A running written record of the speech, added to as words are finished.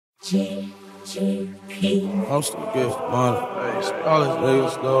GGP. I'm still good for money. All these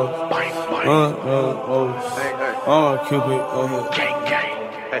niggas know. I'm a Cupid.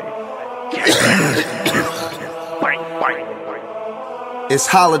 It's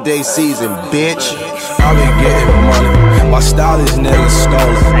holiday season, bitch. I be getting money. My style is never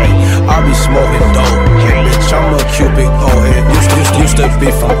stolen. I be smoking dope. Bitch, I'm a Cupid. Used to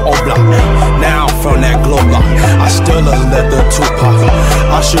be from O-Block. Now I'm from that glow block. I still a leather Tupac.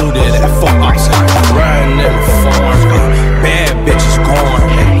 I shoot it at 4 ox. Riding in the farm. Bad bitches gone.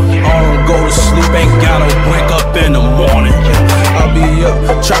 I don't go to sleep, ain't gotta wake up in the morning. I be up,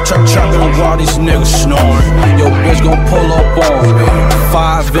 trapping while these niggas snoring. Yo, bitch gon' pull up on me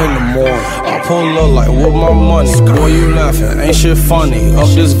 5 in the morning. I pull up like, with my money? Boy, you laughing, ain't shit funny. Up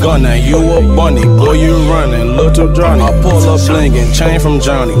this gun and you a bunny. Boy, you running, little Johnny. I pull up blingin', chain from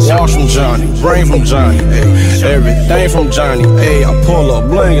Johnny, wash from Johnny, brain from Johnny, ayy, everything from Johnny, ayy. I pull up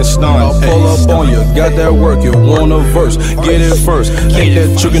blingin', stunning. I pull up on you, got that work, you want a verse, get it first. Think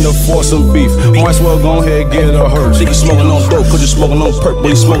that chicken to force some beef, might as well go ahead get a hearse. Think you smoking on dope, cause you smoking on perk, boy,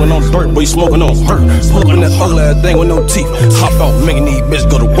 you smoking on dirt, boy, you smoking on hurt. Pull up in that ugly ass thing with no teeth, hop out, making these bitches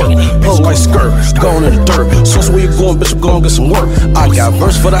go to work. Pull like skirt, going in the dirt. So where you going, bitch, I'm gonna get some work. I got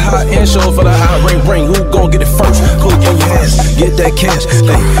verse for the high end, show for the high ring. Who gon' get it first? Cook on your ass, get that cash.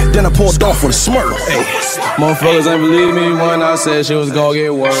 Ay, then I pulled off with a smirk. Ay, motherfuckers ain't believe me when I said she was gonna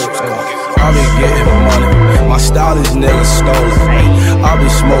get worse. I be getting money. My style is never stolen. I be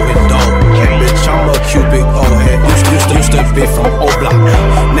smoking dope. Bitch, I'm a Cupid. Used to be from O-Block.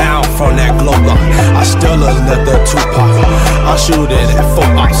 Now I'm from that glow block. I still a leather Tupac. I shoot it at 4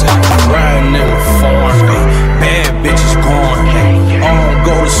 ox. Riding in the farm. Bad bitches gone. I don't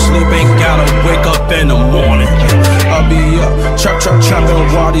go to sleep, ain't gotta wake up in the morning. I be up, trapping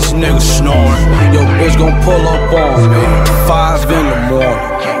while these niggas snoring. Yo, bitch gon' pull up on me 5 in the morning.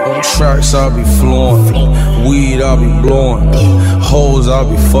 On tracks I be flowing, weed I be blowing, hoes I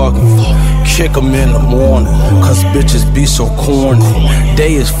be fucking. Kick 'em in the morning, cause bitches be so corny.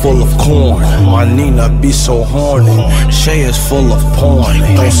 Day is full of corn, my Nina be so horny. Shay is full of porn.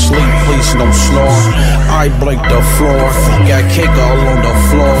 Don't sleep, please don't snore. I break the floor, got cake all on the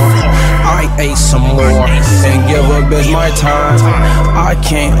floor. I ate some more, and give a bitch my time. I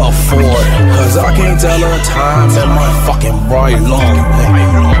can't afford, cause I can't tell her time in my fucking bright long.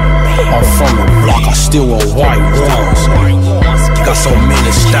 I'm from the block, I still wear white ones. Got so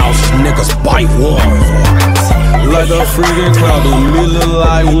many styles, niggas bite one. Like a freaking cloud, do me look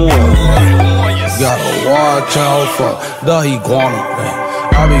like one. Gotta watch out for the iguana.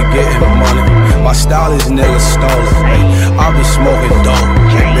 I be getting money, my style is never stolen. I be smoking dope,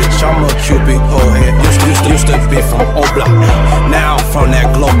 bitch, I'm a Cupid. Used to be from O-Block. Now I'm from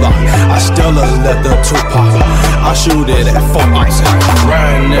that glow block. I still a leather Tupac. I shoot it at 4 ox.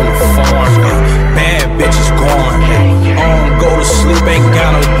 Riding in the farm. Bad bitches gone. I don't go to sleep, ain't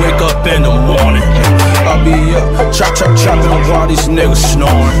gotta wake up in the morning. I be up, trapping while these niggas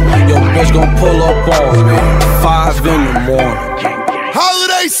snoring. Yo, bitch gon' pull up on me 5 in the morning.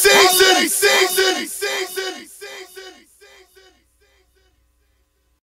 Holiday season!